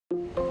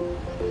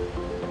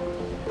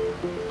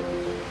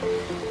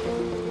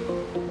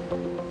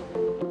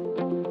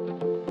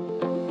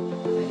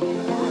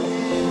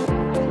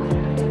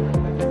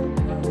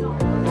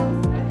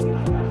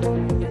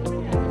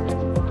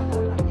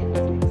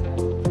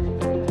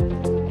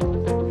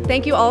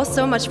Thank you all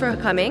so much for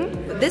coming.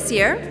 This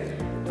year,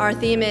 our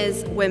theme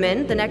is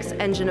Women, the Next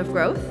Engine of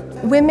Growth.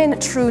 Women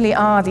truly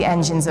are the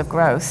engines of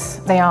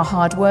growth. They are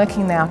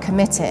hardworking, they are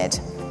committed.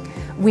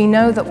 We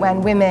know that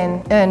when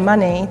women earn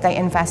money, they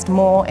invest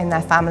more in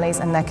their families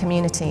and their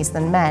communities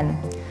than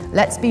men.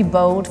 Let's be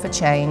bold for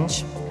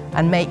change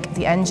and make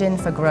the engine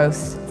for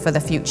growth for the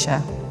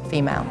future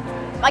female.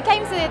 I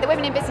came to the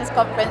Women in Business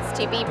conference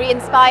to be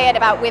re-inspired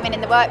about women in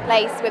the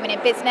workplace, women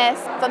in business.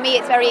 For me,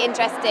 it's very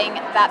interesting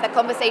that the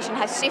conversation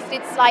has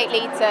shifted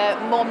slightly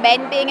to more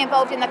men being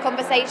involved in the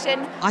conversation.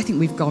 I think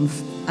we've gone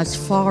as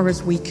far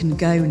as we can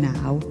go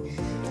now,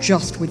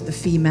 just with the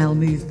female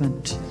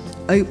movement.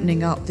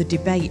 Opening up the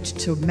debate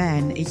to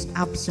men is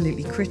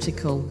absolutely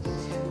critical.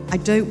 I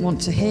don't want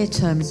to hear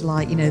terms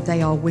like,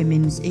 they are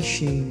women's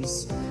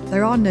issues.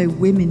 There are no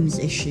women's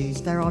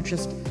issues, there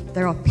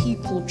are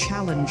people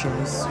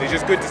challenges. It's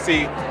just good to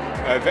see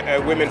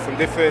women from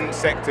different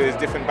sectors,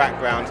 different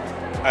backgrounds,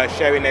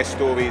 sharing their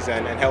stories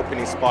and helping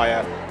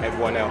inspire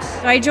everyone else.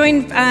 I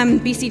joined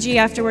BCG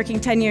after working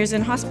 10 years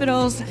in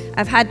hospitals.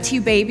 I've had 2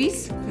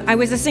 babies. I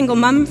was a single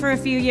mum for a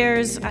few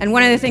years, and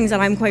one of the things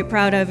that I'm quite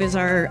proud of is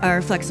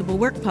our flexible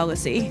work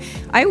policy.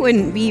 I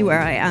wouldn't be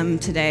where I am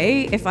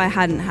today if I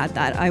hadn't had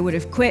that. I would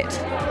have quit.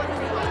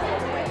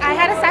 I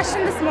had a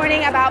session this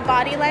morning about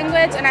body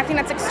language, and I think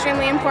that's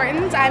extremely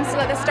important. I'm still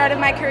at the start of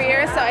my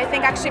career, so I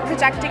think actually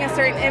projecting a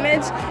certain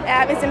image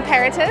is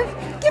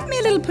imperative. Give me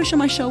a little push on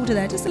my shoulder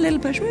there, just a little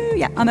push. Ooh,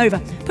 yeah, I'm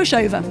over. Push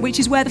over, which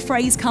is where the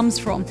phrase comes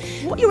from.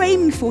 What you're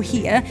aiming for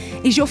here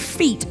is your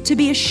feet to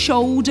be a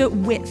shoulder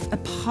width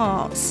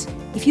apart.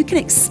 If you can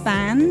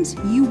expand,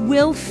 you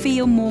will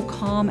feel more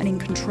calm and in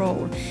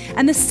control.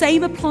 And the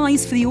same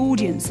applies for the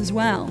audience as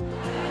well.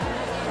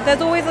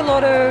 There's always a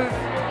lot of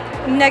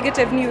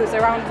negative news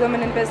around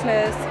women in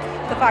business,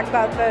 the fact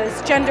that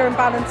there's gender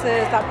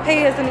imbalances, that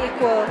pay isn't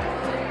equal.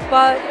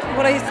 But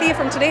what I see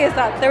from today is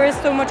that there is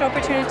so much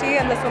opportunity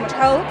and there's so much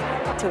help.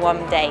 To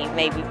one day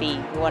maybe be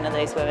one of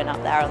those women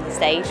up there on the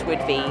stage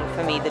would be,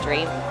 for me, the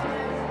dream.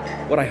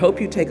 What I hope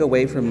you take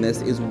away from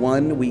this is,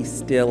 one, we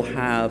still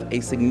have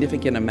a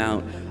significant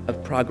amount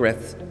of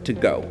progress to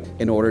go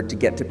in order to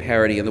get to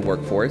parity in the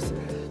workforce,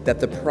 that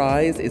the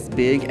prize is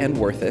big and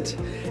worth it,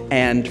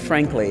 and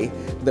frankly,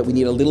 that we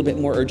need a little bit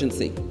more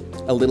urgency,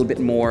 a little bit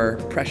more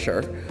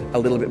pressure, a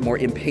little bit more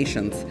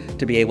impatience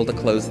to be able to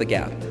close the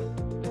gap.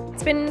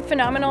 It's been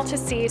phenomenal to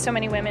see so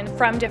many women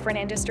from different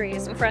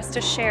industries and for us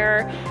to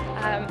share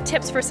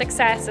tips for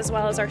success as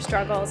well as our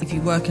struggles. If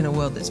you work in a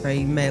world that's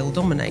very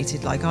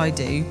male-dominated like I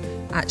do,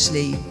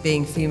 actually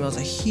being female is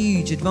a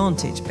huge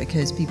advantage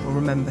because people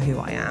remember who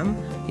I am.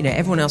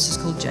 Everyone else is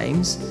called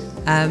James.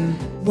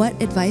 What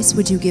advice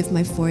would you give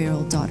my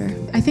 4-year-old daughter?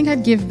 I think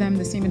I'd give them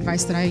the same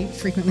advice that I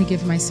frequently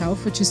give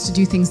myself, which is to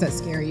do things that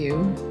scare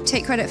you.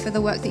 Take credit for the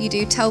work that you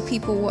do, tell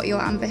people what your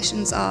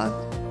ambitions are,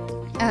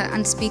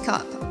 and speak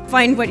up.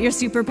 Find what your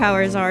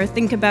superpowers are,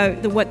 think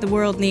about what the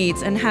world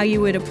needs and how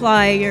you would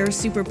apply your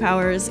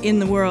superpowers in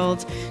the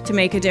world to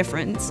make a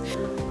difference.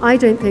 I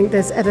don't think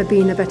there's ever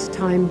been a better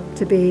time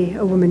to be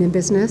a woman in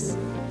business.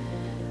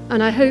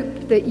 And I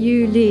hope that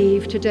you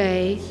leave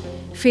today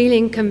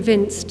feeling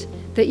convinced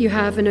that you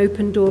have an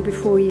open door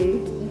before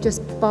you.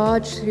 Just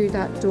barge through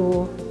that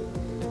door.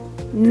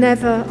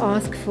 Never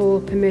ask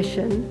for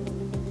permission.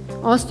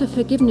 Ask for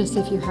forgiveness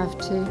if you have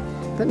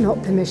to, but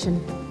not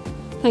permission.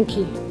 Thank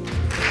you.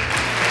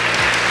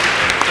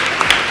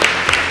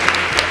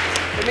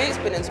 For me, it's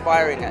been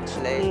inspiring,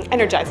 actually.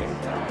 Energizing.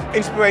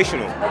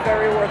 Inspirational.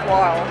 Very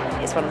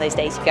worthwhile. It's one of those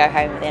days you go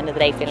home at the end of the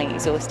day feeling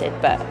exhausted,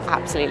 but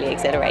absolutely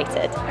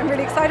exhilarated. I'm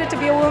really excited to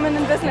be a woman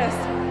in business.